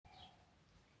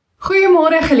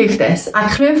Goeiemôre geliefdes,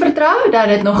 ek glo en vertrou dat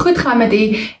dit nog goed gaan met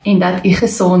u en dat u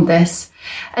gesond is.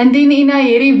 Indien u na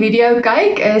hierdie video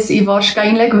kyk, is u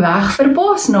waarskynlik weg vir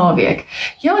Paasnaweek.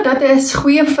 Ja, dit is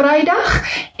Goeie Vrydag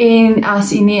en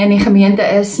as u nie in die gemeente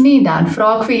is nie, dan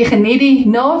vra ek vir u geniet die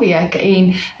naweek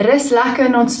en rus lekker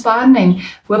en ontspan en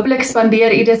hopelik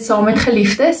spandeer u dit saam met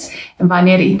geliefdes en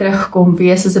wanneer u terugkom,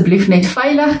 wees asseblief net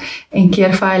veilig en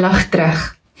keer veilig terug.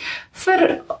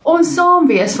 Vir ons saam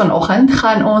wees vanoggend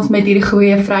gaan ons met hierdie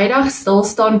Goeie Vrydag stil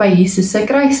staan by Jesus se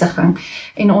kruisiging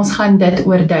en ons gaan dit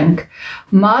oordink.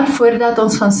 Maar voordat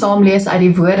ons gaan saam lees uit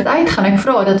die woord uit, gaan ek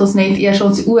vra dat ons net eers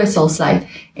ons oë sal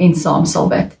sluit en saam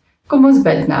sal bid. Kom ons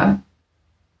bid nou.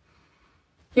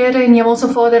 Here en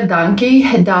Hemelse Vader,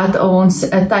 dankie dat ons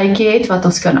 'n tydjie het wat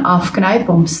ons kan afknyp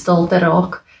om stil te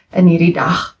raak in hierdie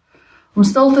dag. Om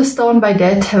stil te staan by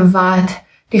dit wat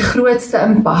die grootste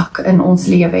impak in ons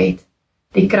lewe het,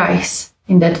 die kruis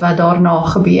en dit wat daarna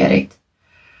gebeur het.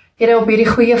 Here, op hierdie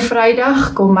Goeie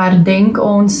Vrydag kom herdenk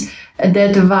ons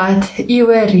dit wat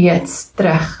eeue reeds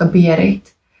terug gebeur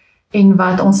het en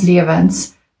wat ons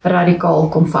lewens radikaal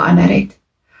kom verander het.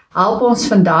 Help ons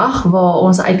vandag waar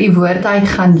ons uit die woord uit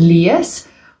gaan lees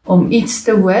om iets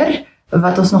te hoor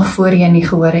wat ons nog voorheen nie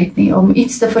gehoor het nie, om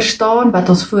iets te verstaan wat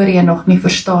ons voorheen nog nie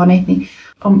verstaan het nie,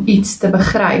 om iets te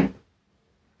begryp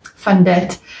van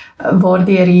dit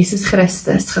waardeur Jesus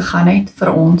Christus gegaan het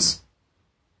vir ons.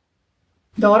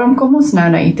 Daarom kom ons nou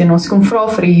na u en ons kom vra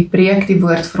vir u, breek die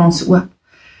woord vir ons oop.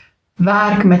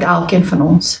 Werk met elkeen van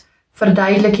ons,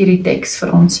 verduidelik hierdie teks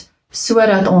vir ons,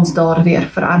 sodat ons daardeur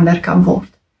verander kan word.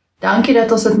 Dankie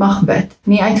dat ons dit mag bid,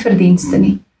 nie uit verdienste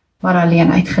nie, maar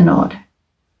alleen uit genade.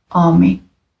 Amen.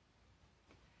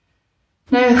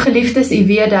 Nou geliefdes, u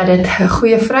weet dat dit 'n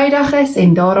Goeie Vrydag is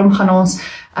en daarom gaan ons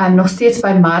nog steeds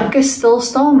by Markus stil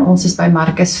staan. Ons is by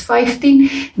Markus 15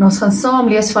 en ons gaan saam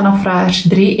lees vanaf vers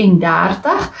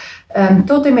 33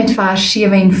 tot en met vers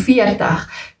 47.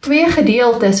 Twee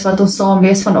gedeeltes wat ons saam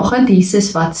lees vanoggend,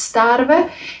 Jesus wat sterwe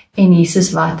en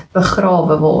Jesus wat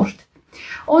begrawe word.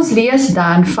 Ons lees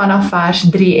dan vanaf vers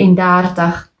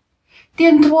 33.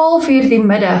 Teen 12:00 die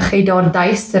middag het daar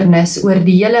duisternis oor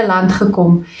die hele land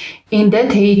gekom en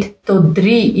dit het tot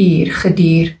 3:00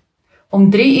 geduur. Om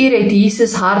 3:00 het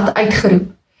Jesus hard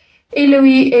uitgeroep,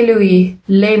 Eloi, Eloi,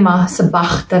 lema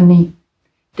sabachthani.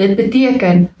 Dit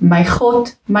beteken, my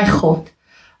God,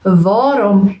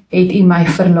 waarom het u my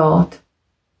verlaat?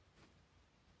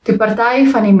 Toe party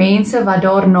van die mense wat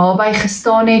daar naby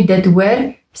gestaan het dit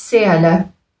hoor, sê hulle,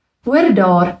 hoor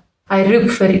daar, hy roep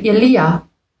vir Elia.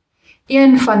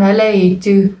 Een van hulle het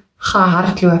toe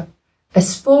gehardloop, 'n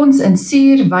spons in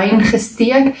suur wyn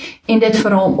gesteek en dit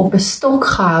vir hom op 'n stok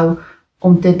gehou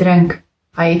om te drink.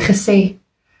 Hy het gesê,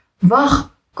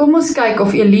 wag, kom ons kyk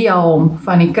of Elia hom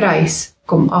van die kruis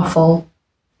kom afhaal.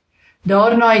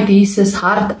 Daarna het Jesus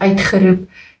hard uitgeroep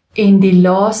en die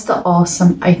laaste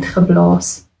asem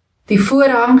uitgeblaas. Die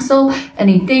voorhangsel in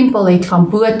die tempel het van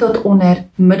bo tot onder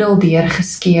middeldeur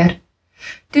geskeur.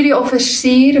 Toe die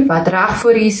offisier wat reg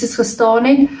voor Jesus gestaan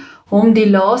het, hom die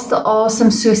laaste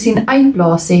asem so sien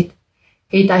uitblaas het,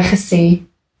 het hy gesê,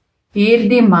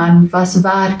 hierdie man was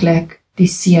werklik die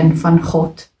seun van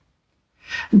God.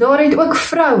 Daar het ook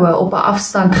vroue op 'n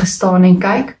afstand gestaan en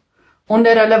kyk.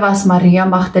 Onder hulle was Maria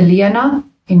Magdalena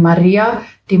en Maria,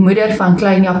 die moeder van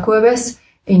klein Jakobus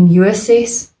en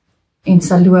Joses en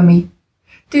Salome.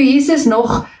 Toe Jesus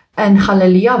nog in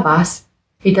Galilea was,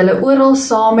 het hulle oral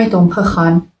saam met hom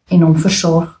gegaan en hom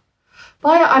versorg.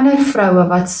 Baie ander vroue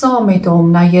wat saam met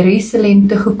hom na Jerusalem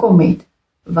toe gekom het,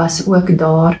 was ook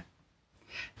daar.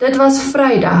 Dit was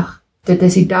Vrydag, dit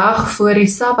is die dag voor die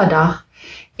Sabbatdag,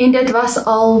 en dit was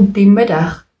al die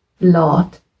middag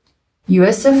laat.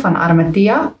 Josef van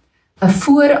Arimatea, 'n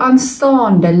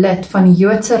vooraanstaande lid van die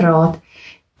Joodse Raad,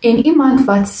 en iemand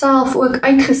wat self ook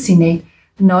uitgesien het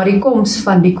na die koms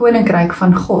van die koninkryk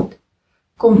van God,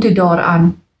 kom toe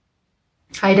daaraan.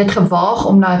 Hy het dit gewaag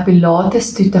om na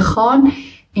Pilatus toe te gaan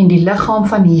en die liggaam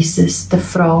van Jesus te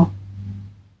vra.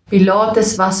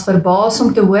 Pilatus was verbaas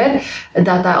om te hoor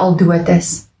dat hy al dood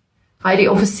is. Hy het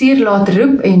die offisier laat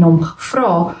roep en hom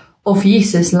gevra of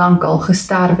Jesus lankal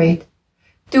gesterf het.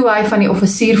 Toe hy van die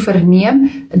offisier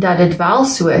verneem dat dit wel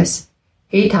so is,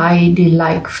 het hy die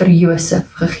lijk vir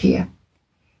Josef gegee.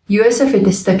 Josef het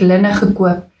 'n stuk linne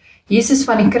gekoop, Jesus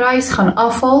van die kruis gaan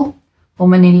afhaal,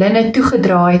 hom in die linne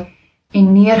toegedraai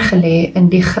en neergelê in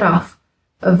die graf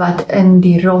wat in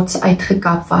die rots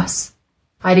uitgekap was.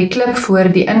 Hy het die klip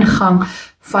voor die ingang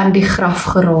van die graf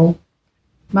gerol.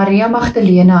 Maria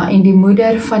Magdalena en die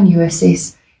moeder van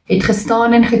Joses het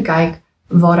gestaan en gekyk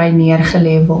waar hy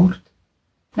neergelê word.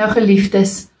 Nou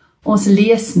geliefdes, Ons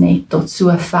lees net tot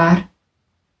so ver.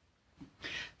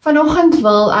 Vanoggend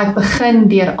wil ek begin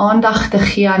deur aandag te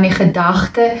gee aan die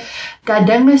gedagte dat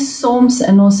dinge soms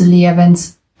in ons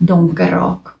lewens donker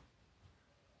raak.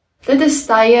 Dit is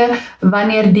tye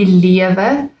wanneer die lewe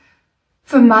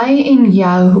vir my en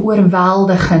jou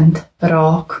oorweldigend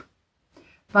raak.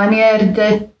 Wanneer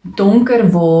dit donker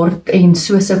word en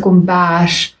soos 'n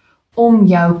kombers om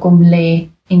jou kom lê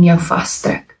en jou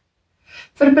vasdruk.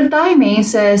 Vir party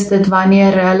mense is dit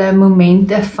wanneer hulle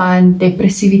momente van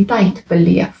depressiwiteit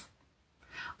beleef.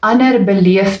 Ander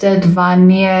beleef dit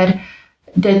wanneer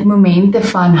dit momente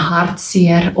van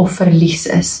hartseer of verlies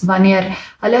is, wanneer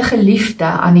hulle geliefde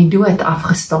aan die dood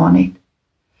afgestaan het.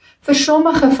 Vir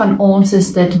sommige van ons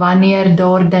is dit wanneer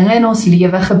daar dinge in ons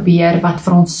lewe gebeur wat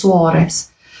vir ons swaar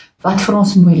is, wat vir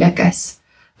ons moeilik is,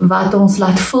 wat ons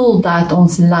laat voel dat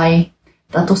ons ly,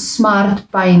 dat ons smart,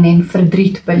 pyn en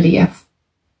verdriet beleef.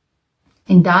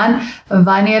 En dan,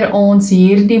 wanneer ons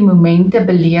hierdie momente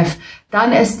beleef,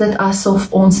 dan is dit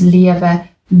asof ons lewe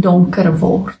donker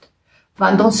word.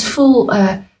 Want ons voel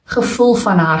 'n gevoel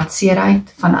van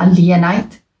hartseerheid, van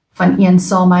alleenheid, van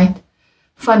eensaamheid,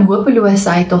 van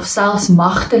hopeloosheid of selfs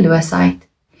magteloosheid.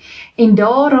 En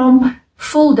daarom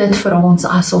voel dit vir ons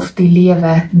asof die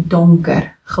lewe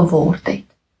donker geword het.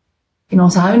 En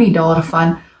ons hou nie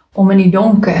daarvan om in die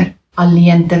donker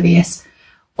alleen te wees,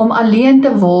 om alleen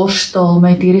te worstel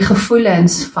met hierdie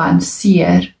gevoelens van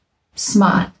seer,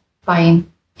 smart, pyn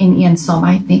en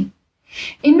eensaamheid nie.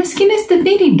 En miskien is dit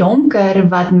nie die donker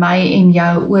wat my en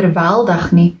jou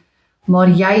oorweldig nie, maar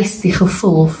juist die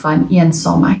gevoel van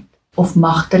eensaamheid of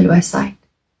magteloosheid.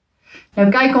 Nou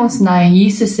kyk ons na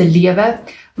Jesus se lewe,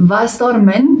 was daar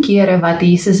min kere wat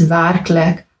Jesus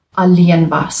werklik alleen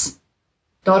was.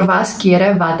 Daar was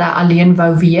kere wat hy alleen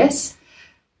wou wees,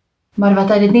 maar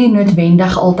wat hy dit nie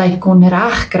noodwendig altyd kon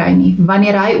regkry nie,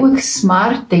 wanneer hy ook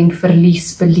smart en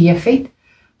verlies beleef het,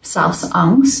 selfs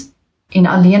angs en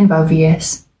alleen wou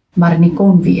wees, maar nie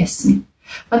kon wees nie.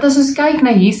 Want as ons kyk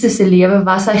na Jesus se lewe,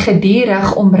 was hy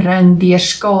gedurig omring deur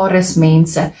skares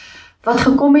mense, wat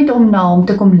gekom het om na hom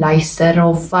te kom luister,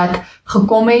 of wat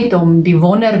gekom het om die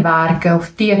wonderwerke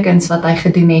of tekens wat hy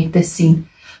gedoen het te sien.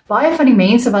 Baie van die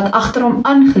mense wat agter hom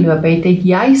aangeloop het, het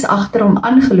juis agter hom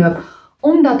aangeloop,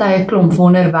 omdat hy 'n klomp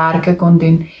wonderwerke kon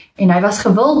doen, en hy was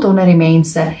gewild onder die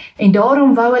mense, en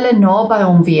daarom wou hulle naby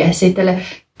hom wees, het hulle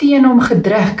teen hom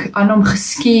gedruk, aan hom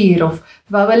geskuur, of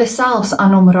wou hulle selfs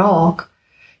aan hom raak.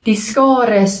 Die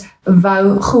skares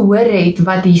wou gehoor het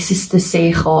wat Jesus te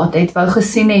sê gehad het, wou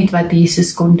gesien het wat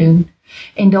Jesus kon doen.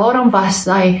 En daarom was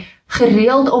hy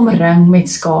gereeld omring met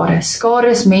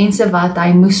skares mense wat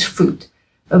hy moes voed,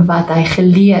 wat hy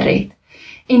geleer het.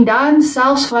 En dan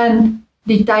selfs van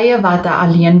die tye wat hy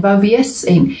alleen wou wees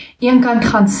en eenkant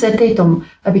gaan sit het om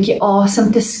 'n bietjie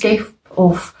asem te skep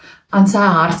of aan sy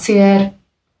hartseer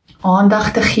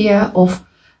aandag te gee of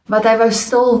wat hy wou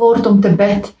stil word om te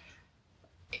bid,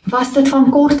 was dit van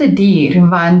korte duur,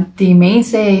 want die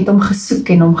mense het hom gesoek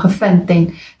en hom gevind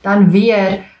en dan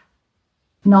weer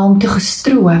na hom toe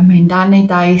gestroom en dan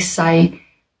het hy sy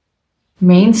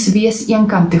menswees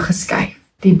eenkant toe geskuif.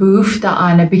 Die behoefte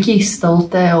aan 'n bietjie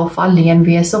stilte of alleen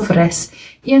wees of rus,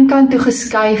 eenkant toe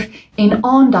geskuif en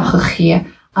aandag gegee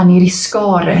aan hierdie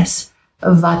skares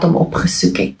wat hom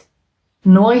opgesoek het.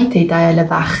 Nooit het hy hulle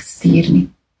weggestuur nie.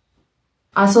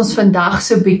 As ons vandag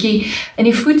so bietjie in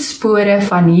die voetspore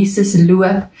van Jesus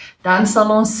loop, dan sal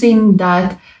ons sien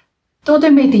dat tot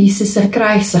en met Jesus se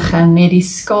kruisiging het die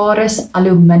skares al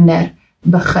hoe minder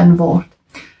begin word.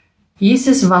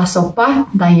 Jesus was op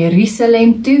pad na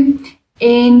Jerusalem toe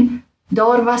en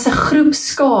daar was 'n groep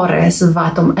skares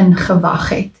wat hom ingewag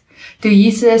het. Toe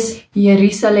Jesus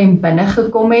Jerusalem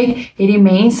binnegekom het, het die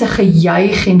mense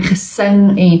gejuig en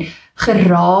gesing en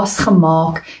geraas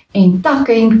gemaak en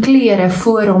takke en klere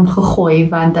voor hom gegooi,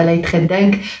 want hulle het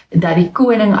gedink dat die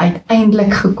koning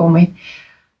uiteindelik gekom het.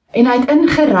 En hy het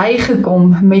ingery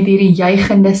gekom met hierdie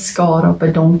juigende skare op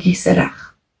 'n donkie se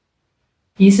rug.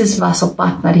 Jesus was op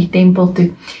pad na die tempel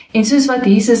toe, en soos wat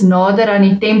Jesus nader aan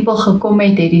die tempel gekom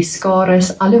het, het die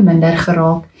skares al hoe minder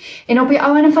geraak. En op die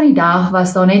einde van die dag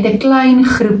was daar net 'n klein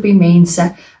groepie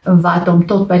mense wat hom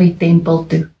tot by die tempel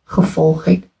toe gevolg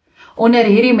het. Onder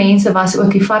hierdie mense was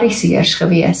ook die fariseërs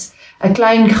gewees, 'n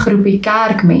klein groepie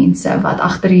kerkmense wat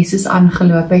agter Jesus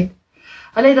aangeloop het.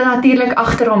 Hulle het natuurlik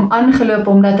agter hom aangeloop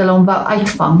omdat hulle hom wou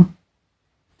uitvang.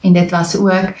 En dit was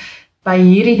ook by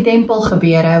hierdie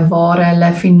tempelgebeure waar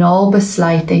hulle finaal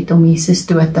besluit het om Jesus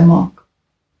dood te maak.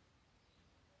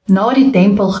 Na die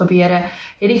tempelgebeure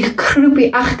het die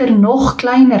groepie egter nog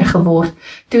kleiner geword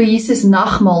toe Jesus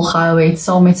nagmaal gehou het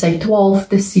saam met sy 12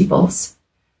 disippels.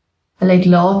 Hulle het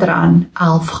later aan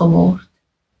 11 geword.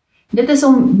 Dit is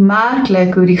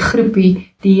onmerklik hoe die groepie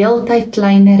die heeltyd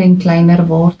kleiner en kleiner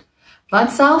word,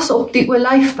 want selfs op die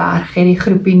Olyfberg het die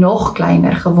groepie nog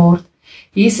kleiner geword.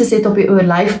 Jesus het op die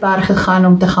Olyfberg gegaan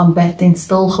om te gaan bid en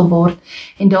stil geword,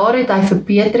 en daar het hy vir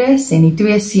Petrus en die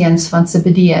 2 seuns van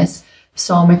Zebedeus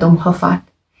saam met hom gevat.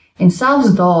 En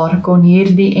selfs daar kon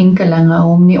hierdie enkelinge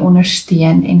hom nie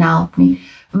ondersteun en help nie,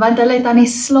 want hulle het aan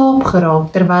die slaap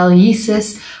geraak, terwyl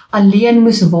Jesus alleen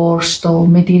moes worstel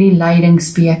met hierdie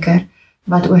lydingsbeker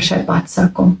wat oor sy pad sou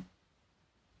kom.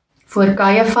 Voor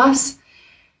Caiaphas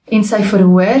en sy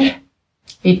verhoor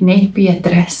het net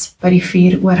Petrus by die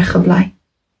vuur oorgebly.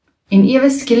 En ewe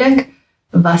skielik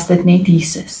was dit net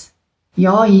Jesus.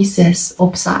 Ja, Jesus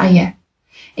op sy eie.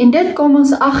 En dit kom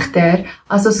ons agter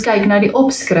as ons kyk na die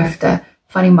opskrifte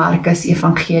van die Markus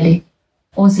evangelie.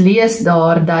 Ons lees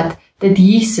daar dat dit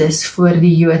Jesus voor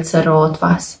die Joodse raad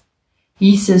was.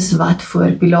 Jesus wat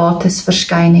voor Pilatus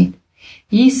verskyn het.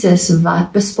 Jesus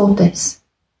wat bespot is.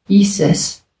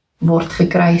 Jesus word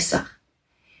gekruisig.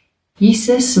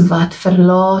 Jesus wat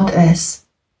verlaat is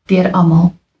deur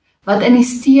almal. Wat in die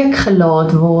steek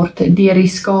gelaat word deur die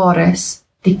skares,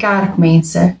 die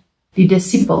kerkmense, die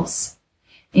disippels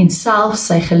en selfs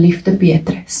sy geliefde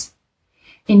Petrus.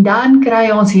 En dan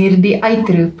kry ons hierdie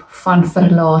uitroep van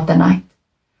verlatenheid.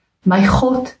 My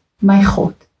God,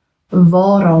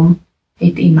 waarom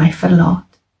het U my verlaat?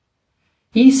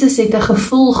 Jesus het 'n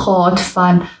gevoel gehad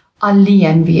van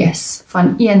alleen wees,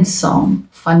 van eensaam,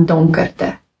 van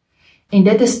donkerte. En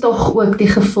dit is tog ook die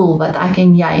gevoel wat ek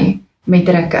en jy met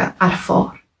drukke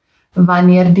ervaar,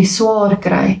 wanneer die swaar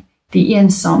kry, die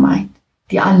eensaamheid,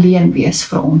 die alleen wees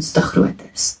vir ons te groot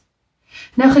is.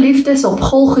 Nou geliefdes, op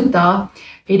Golgotha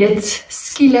het dit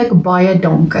skielik baie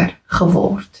donker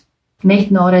geword,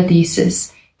 net nadat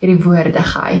Jesus hierdie woorde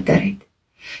geuiter het.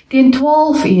 Teen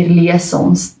 12 uur lees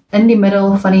ons, in die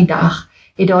middel van die dag,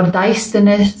 het daar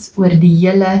duisternis oor die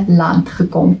hele land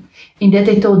gekom, en dit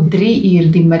het tot 3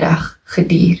 uur die middag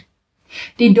geduur.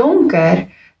 Die donker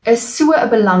is so 'n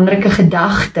belangrike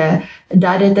gedagte,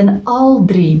 dat dit in al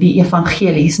 3 die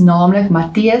evangelies, naamlik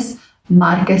Matteus,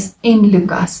 Markus en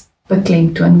Lukas,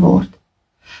 beklemtoon word.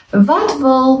 Wat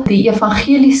wil die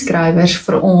evangelieskrywers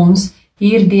vir ons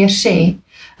hierdeur sê?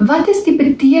 Wat is die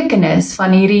betekenis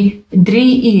van hierdie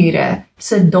 3 ure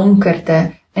se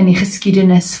donkerte in die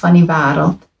geskiedenis van die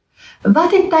wêreld?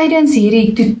 Wat het tydens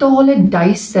hierdie totale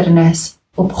duisternis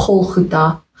op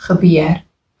Golgotha gebeur?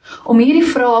 Om hierdie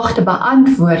vraag te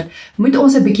beantwoord, moet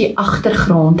ons 'n bietjie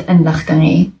agtergrondinligting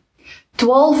hê.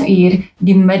 12 uur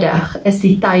die middag is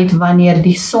die tyd wanneer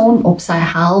die son op sy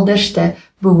helderste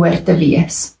behoort te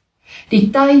wees. Die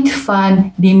tyd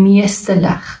van die meeste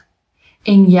lig.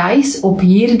 En juis op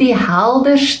hierdie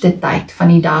helderste tyd van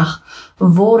die dag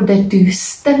word dit toe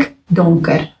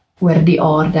stikdonker oor die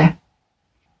aarde.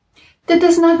 Dit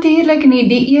is natuurlik nie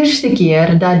die eerste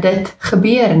keer dat dit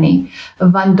gebeur nie,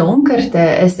 want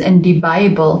donkerte is in die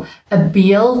Bybel 'n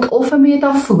beeld of 'n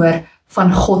metafoor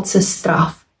van God se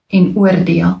straf en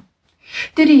oordeel.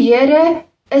 Toe die Here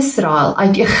Israel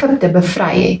uit Egipte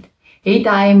bevry het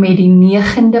hy met die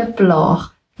 9de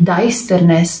plaag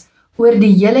duisternis oor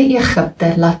die hele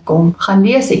Egipte laat kom. Gaan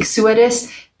lees Eksodus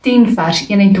 10 vers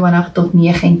 21 tot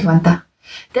 29.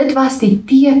 Dit was die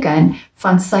teken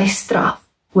van sy straf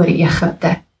oor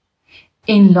Egipte.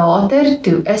 En later,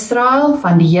 toe Israel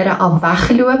van die Here af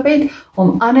weggeloop het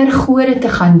om ander gode te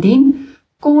gaan dien,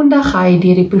 kondig hy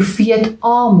deur die profeet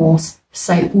Amos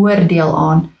sy oordeel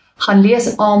aan. Gaan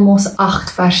lees Amos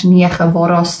 8 vers 9 waar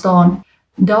daar staan: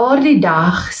 Daardie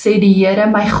dag, sê die Here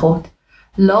my God,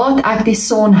 laat ek die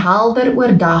son helder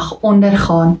oordag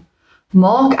ondergaan,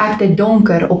 maak ek dit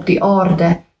donker op die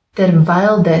aarde,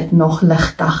 terwyl dit nog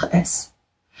ligdag is.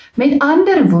 Met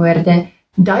ander woorde,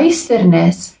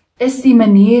 duisternis is die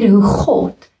manier hoe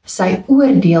God sy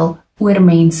oordeel oor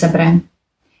mense bring.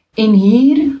 En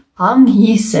hier hang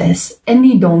Jesus in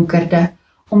die donkerte,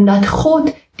 omdat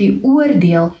God die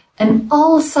oordeel in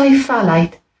al sy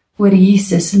felheid oor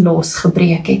Jesus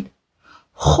losgebreek het.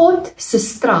 God se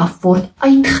straf word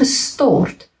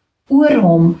uitgestort oor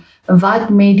hom wat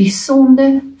met die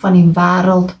sonde van die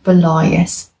wêreld belaai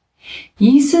is.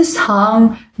 Jesus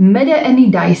hang midde in die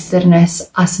duisternis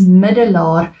as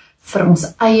middelaar vir ons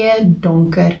eie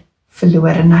donker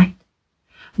verlorenheid.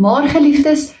 Maar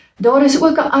geliefdes, daar is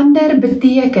ook 'n ander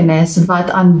betekenis wat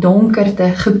aan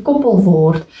donkerte gekoppel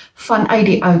word vanuit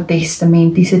die Ou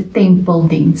Testamentiese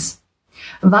tempeldiens.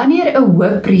 Wanneer 'n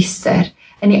hoëpriester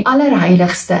in die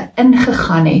allerheiligste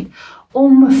ingegaan het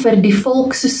om vir die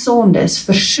volk se sondes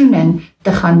versoening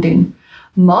te gaan doen,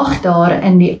 mag daar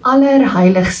in die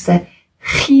allerheiligste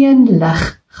geen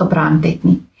lig gebrand het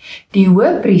nie. Die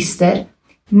hoëpriester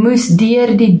moes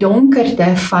deur die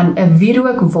donkerte van 'n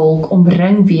wierookwolk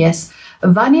omring wees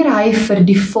wanneer hy vir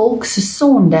die volk se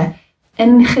sonde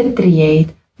ingetree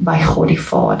het by God die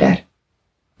Vader.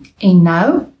 En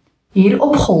nou, hier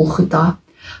op Golgotha,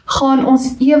 gaan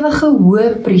ons ewige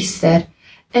hoëpriester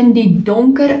in die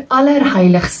donker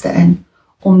allerheiligste in,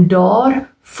 om daar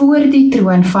voor die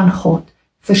troon van God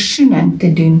versoening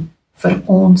te doen vir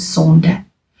ons sonde.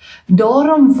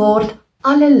 Daarom word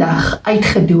alle lig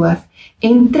uitgedoof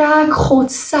en trek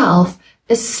God self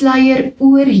 'n sluier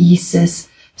oor Jesus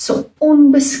se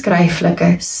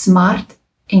onbeskryflike smart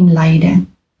en lyding.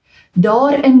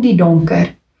 Daar in die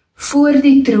donker, voor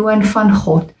die troon van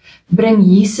God, bring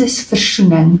Jesus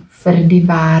versoening vir die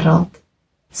wêreld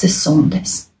se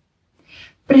sondes.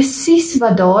 Presies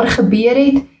wat daar gebeur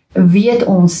het, weet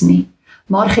ons nie,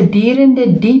 maar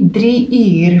gedurende die 3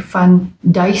 uur van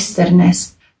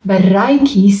duisternis bereik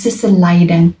Jesus se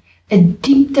lyding 'n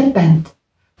dieptepunt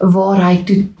waar hy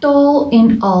totaal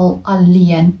en al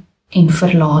alleen en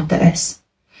verlate is.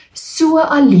 So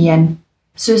alleen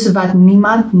soos wat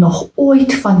niemand nog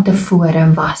ooit van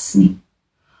tevore was nie.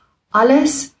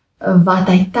 Alles wat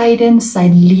hy tydens sy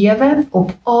lewe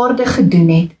op aarde gedoen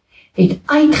het, het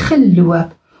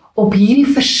uitgeloop op hierdie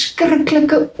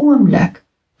verskriklike oomblik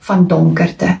van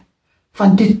donkerte,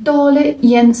 van totale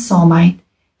eensaamheid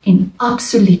en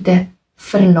absolute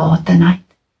verlatenheid.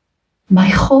 My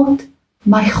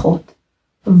God,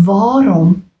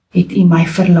 waarom het U my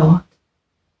verlaat?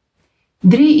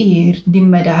 3 uur die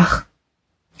middag,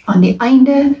 aan die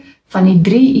einde van die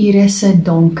 3 ure se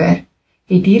donker,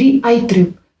 het hierdie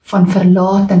uitroep van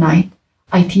verlatenheid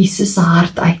uit Jesus se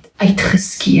hart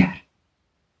uitgeskeur.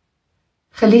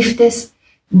 Geliefdes,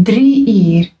 3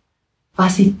 uur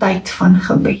was die tyd van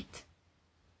gebed.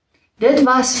 Dit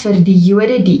was vir die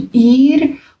Jode die uur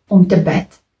om te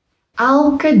bid.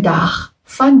 Elke dag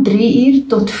van 3 uur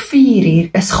tot 4 uur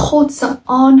is God se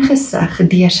aangesig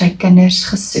deur sy kinders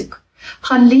gesoek.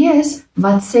 Gaan lees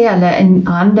wat sê hulle in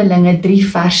Handelinge 3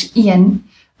 vers 1,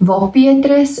 waar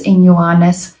Petrus en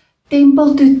Johannes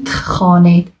tempel toe gegaan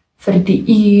het vir die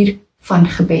uur van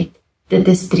gebed. Dit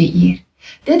is 3 uur.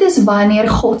 Dit is wanneer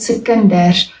God se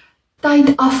kinders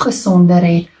tyd afgesonder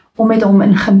het om met hom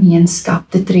in gemeenskap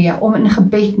te tree, om in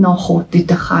gebed na God toe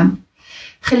te gaan.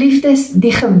 Geliefdes,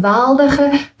 die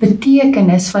geweldige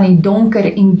betekenis van die donker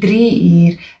en 3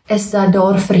 uur is dat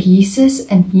daar vir Jesus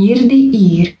in hierdie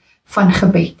uur van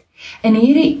gebed, in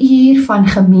hierdie uur van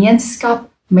gemeenskap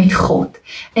met God,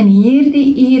 in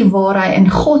hierdie uur waar hy in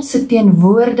God se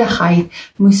teenwoordigheid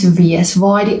moes wees,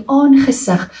 waar hy die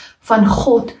aangesig van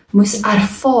God moes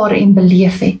ervaar en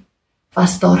beleef het,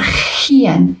 was daar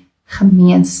geen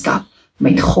gemeenskap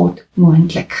met God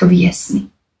moontlik gewees nie.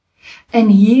 In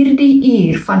hierdie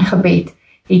uur van gebed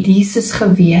het Jesus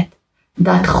geweet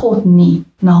dat God nie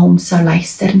na hom sou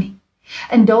luister nie.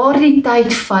 In daardie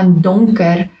tyd van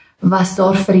donker was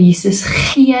daar vir Jesus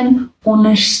geen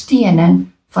ondersteuning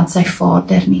van sy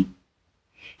Vader nie.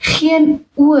 Geen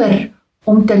oor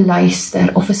om te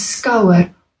luister of 'n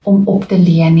skouer om op te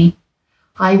leun nie.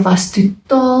 Hy was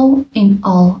totaal en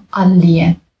al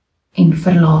alleen en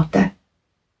verlate.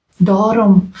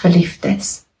 Daarom,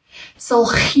 geliefdes, sal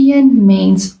geen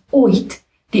mens ooit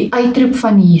die uitroep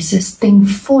van Jesus ten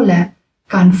volle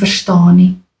kan verstaan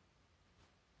nie.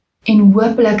 En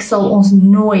hopelik sal ons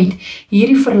nooit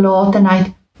hierdie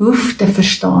verlatenheid hoef te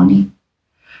verstaan nie.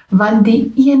 Want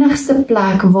die enigste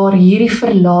plek waar hierdie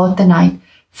verlatenheid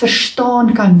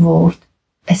verstaan kan word,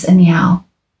 is in die hel.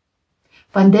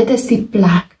 Want dit is die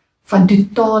plek van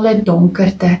totale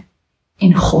donkerte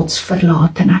en Gods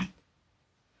verlatenheid.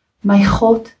 My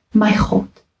God,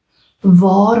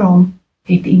 waarom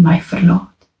het U my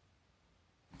verlaat?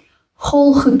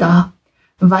 Golgotha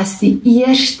was die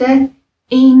eerste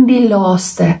en die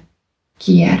laaste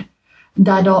keer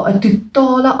dat daar 'n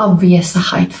totale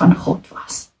afwesigheid van God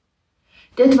was.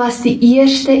 Dit was die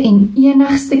eerste en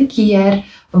enigste keer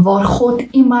waar God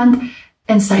iemand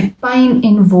in sy pyn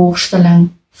en worsteling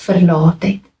verlaat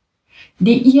het.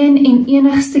 Die een en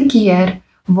enigste keer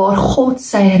waar God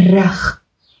sy rug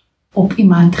op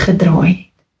iemand gedraai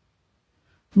het.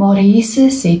 Maar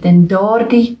Jesus het in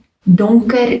daardie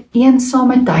donker,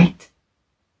 eensame tyd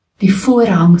die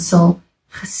voorhangsel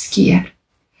geskeur,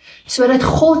 sodat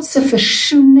God se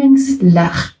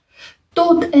versoeningslig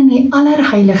tot in die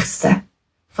allerheiligste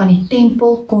van die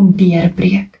tempel kon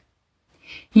deurbreek.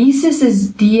 Jesus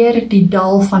is deur die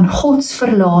dal van Gods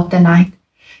verlatenheid,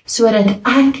 sodat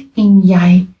ek en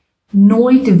jy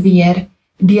nooit weer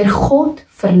deur God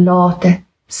verlate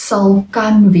sal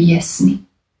kan wees nie.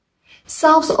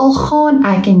 Selfs al gaan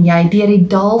ek en jy deur die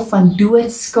dal van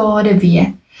doodskade wee,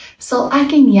 sal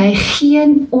ek en jy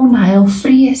geen onheil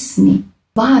vrees nie,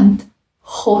 want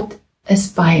God is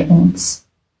by ons.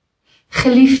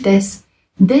 Geliefdes,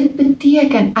 dit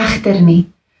beteken egter nie,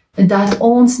 dat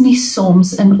ons nie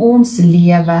soms in ons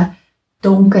lewe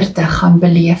donkerte gaan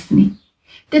beleef nie.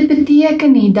 Dit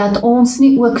beteken nie dat ons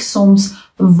nie ook soms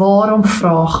waarom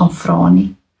vrae gaan vra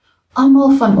nie.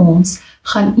 Almal van ons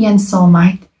gaan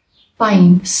eensaamheid,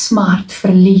 pyn, smart,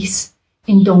 verlies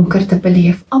en donkerte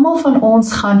beleef. Almal van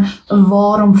ons gaan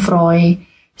waarom vrae hê,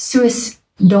 soos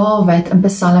Dawid in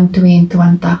Psalm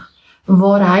 22,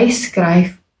 waar hy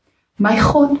skryf, my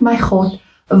God,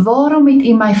 waarom het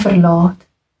U my verlaat,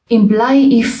 en bly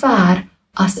U ver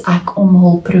as ek om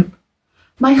hulp roep?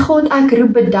 My God, ek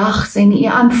roep bedags en U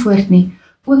antwoord nie,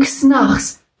 ook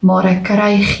snags, maar ek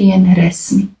kry geen rus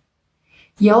nie.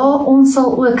 Ja, ons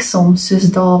sal ook soms soos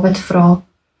Dawid vra,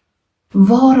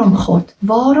 waarom God,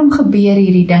 waarom gebeur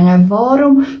hierdie dinge,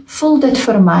 waarom voel dit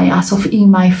vir my asof U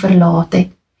my verlaat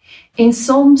het? En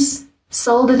soms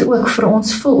sal dit ook vir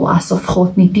ons voel asof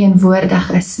God nie teenwoordig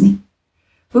is nie.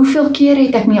 Hoeveel keer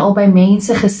het ek nie al by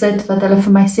mense gesit wat hulle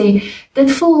vir my sê,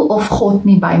 dit voel of God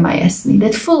nie by my is nie,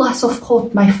 dit voel asof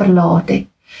God my verlaat het,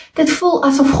 dit voel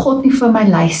asof God nie vir my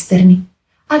luister nie.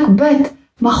 Ek bid,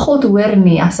 maar God hoor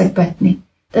nie as ek bid nie.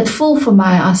 Dit voel vir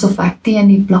my asof ek teen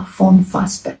die plafon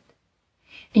vasbid.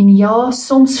 En ja,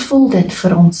 soms voel dit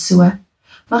vir ons so,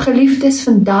 maar geliefdes,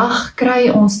 vandag kry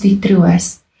ons die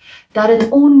troos, dat dit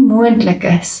onmoontlik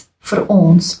is vir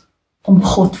ons om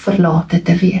God verlate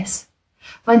te wees.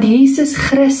 Want Jesus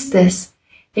Christus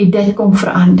het dit kom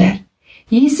verander.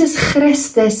 Jesus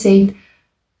Christus het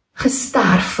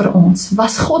gesterf vir ons,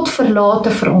 was God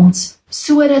verlate vir ons,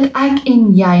 sodat ek en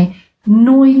jy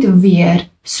nooit weer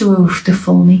so hoef te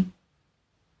voel nie.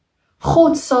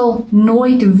 God sal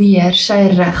nooit weer sy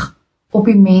rug op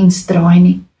die mens draai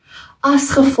nie, as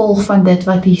gevolg van dit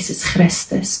wat Jesus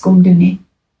Christus kom doen het.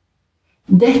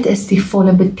 Dit is die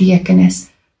volle betekenis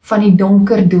van die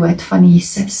donker dood van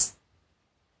Jesus.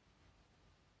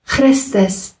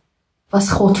 Christus was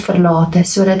God verlate,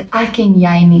 sodat ek en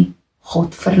jy nie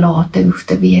God verlate hoef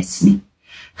te wees nie.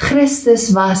 Christus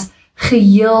was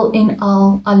geheel en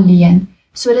al alleen,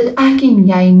 sodat ek en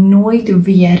jy nooit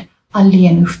weer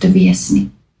alleen hoef te wees nie.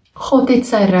 God het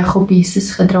sy rug op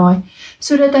Jesus gedraai,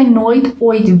 sodat hy nooit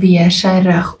ooit weer sy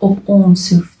rug op ons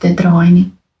hoef te draai nie.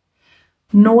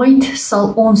 Nooit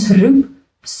sal ons roep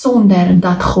sonder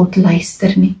dat God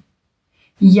luister nie.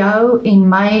 Jou en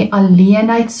my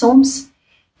alleenheid soms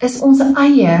is ons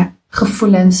eie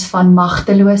gevoelens van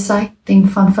magteloosheid en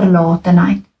van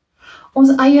verlatenheid.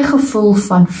 Ons eie gevoel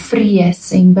van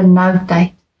vrees en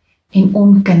benoudheid en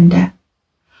onkunde.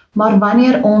 Maar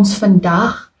wanneer ons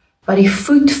vandag by die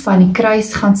voet van die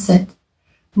kruis gaan sit,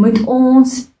 moet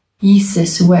ons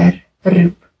Jesus hoor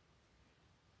roep.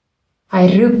 Hy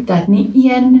roep dat nie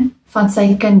een van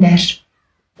sy kinders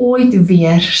ooit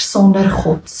weer sonder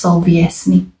God sal wees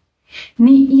nie.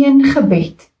 Nie een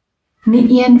gebed, nie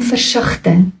een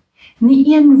versigtiging,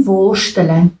 nie een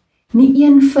worsteling, nie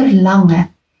een verlange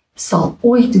sal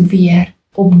ooit weer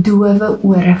op dowe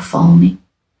ore val nie.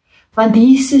 Want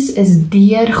Jesus is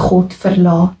deur God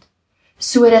verlaat,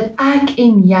 sodat ek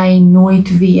en jy nooit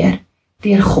weer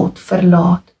deur God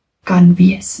verlaat kan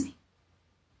wees nie.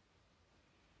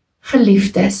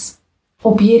 Geliefdes,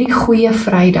 op hierdie Goeie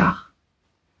Vrydag,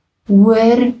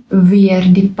 hoor weer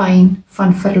die pyn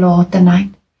van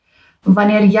verlatenheid,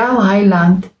 wanneer jou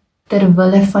heiland ter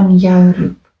wille van jou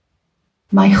roep.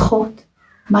 My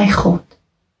God,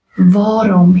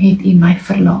 waarom het U my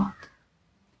verlaat?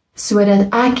 Sodat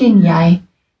ek en jy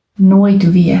nooit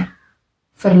weer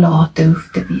verlate hoef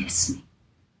te wees nie.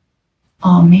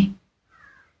 Amen.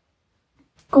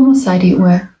 Kom ons sluit die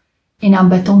oë en dan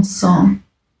bid ons saam.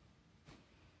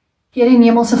 Here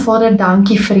Hemelse Vader,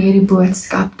 dankie vir hierdie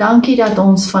boodskap. Dankie dat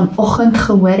ons vanoggend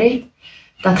gehoor het,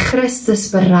 dat Christus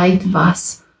bereid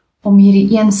was om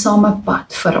hierdie eensame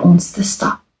pad vir ons te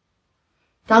stap.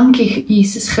 Dankie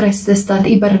Jesus Christus dat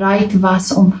U bereid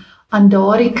was om aan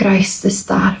daardie kruis te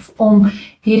sterf, om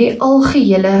hierdie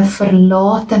algehele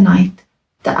verlatenheid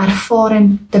te ervaar en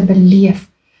te beleef,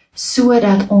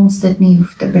 sodat ons dit nie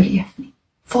hoef te beleef nie.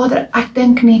 Vader, ek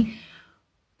dink nie,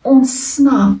 ons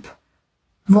snap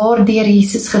waardeur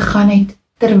Jesus gegaan het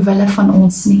ter wille van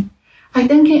ons nie.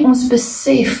 Ek dink nie ons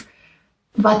besef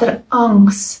watter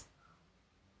angs,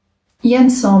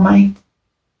 eensaamheid,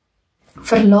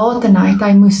 verlatenheid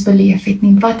hy moes beleef het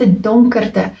nie, wat 'n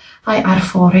donkerte hy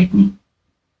ervaar het nie.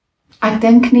 Ek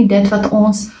dink nie dit wat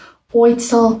ons ooit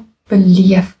sal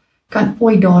beleef, kan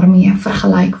ooit daarmee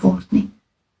vergelyk word nie.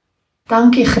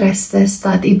 Dankie Christus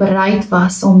dat U bereid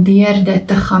was om deur dit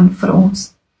te gaan vir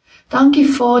ons. Dankie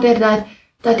Vader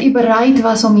dat U bereid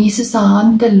was om Jesus se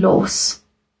hand te los,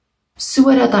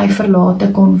 sodat hy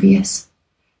verlate kon wees,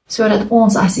 sodat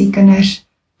ons as U kinders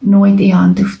nooit U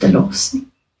hand hoef te los nie.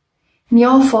 En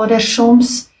ja Vader,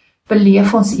 soms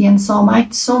beleef ons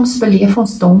eensaamheid, soms beleef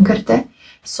ons donkerte,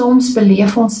 soms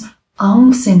beleef ons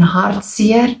angs en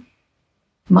hartseer,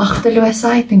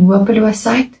 magteloosheid en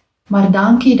hopeloosheid, maar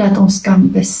dankie dat ons kan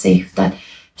besef dat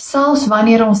selfs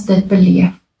wanneer ons dit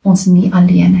beleef, ons nie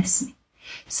alleen is nie.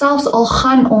 Selfs al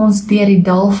gaan ons deur die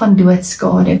dal van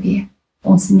doodskade weer,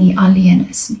 ons nie alleen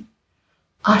is nie.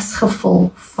 As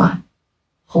gevolg van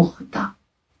Golgotha,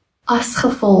 as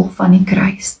gevolg van die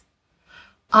kruis,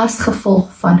 as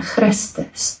gevolg van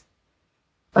Christus,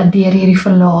 wat deur hierdie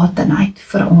verlatenheid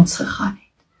vir ons gegaan het.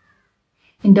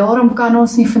 En daarom kan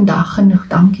ons nie vandag genoeg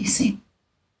dankie sê.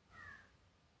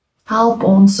 Help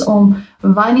ons om,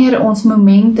 wanneer ons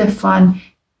momente van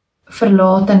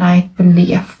verlatenheid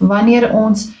beleef, wanneer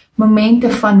ons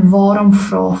momente van waarom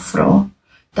vra,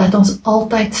 dat ons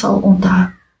altyd sal onthou,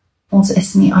 ons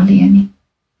is nie alleen nie.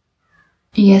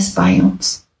 U is by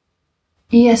ons.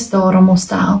 U is daar om ons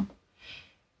te help.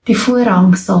 Die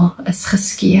voorhangsel is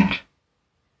geskeur.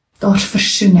 Daar's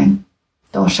versoening,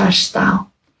 daar's herstel,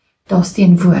 daar's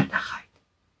teenwoordigheid.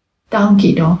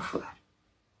 Dankie daarvoor.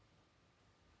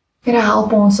 Here,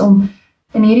 help ons om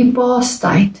in hierdie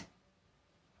Paastyd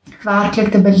werklik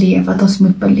te beleef wat ons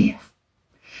moet beleef,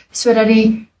 sodat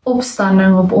die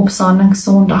opstanding op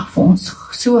Opstandingssondag vir ons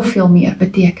soveel meer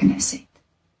betekenis het.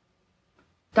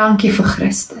 Dankie vir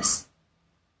Christus.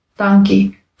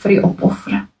 Dankie vir die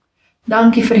opoffering.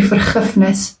 Dankie vir die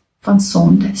vergifnis van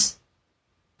sondes.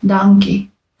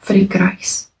 Dankie vir die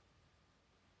kruis.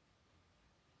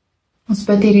 Ons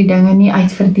bid hierdie dinge nie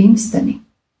uit verdienste nie,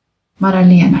 maar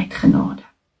alleen uit genade.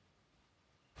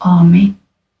 Amen.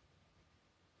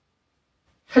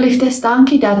 Geliefdes,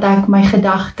 dankie dat ek my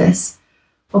gedagtes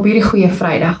op hierdie Goeie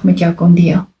Vrydag met jou kon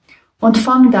deel.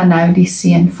 Ontvang dan nou die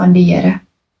seën van die Here.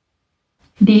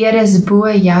 Die Here is bo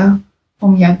jou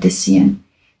om jou te seën.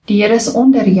 Die Here is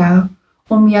onder jou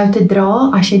om jou te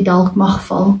dra as jy dalk mag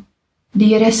val.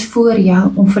 Die Here is voor jou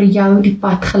om vir jou die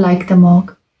pad gelyk te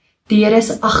maak. Die Here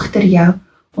is agter jou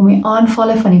om die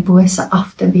aanvalle van die bose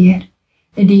af te weer.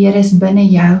 En die Here is binne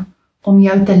jou om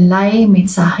jou te lei met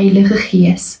sy Heilige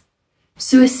Gees.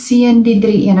 So seën die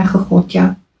drie-enige God jou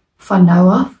van nou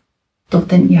af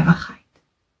tot in ewigheid.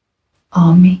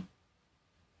 Amen.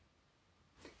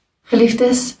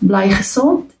 Geliefdes, bly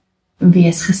gesond en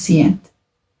wees geseënd.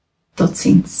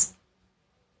 Totsiens.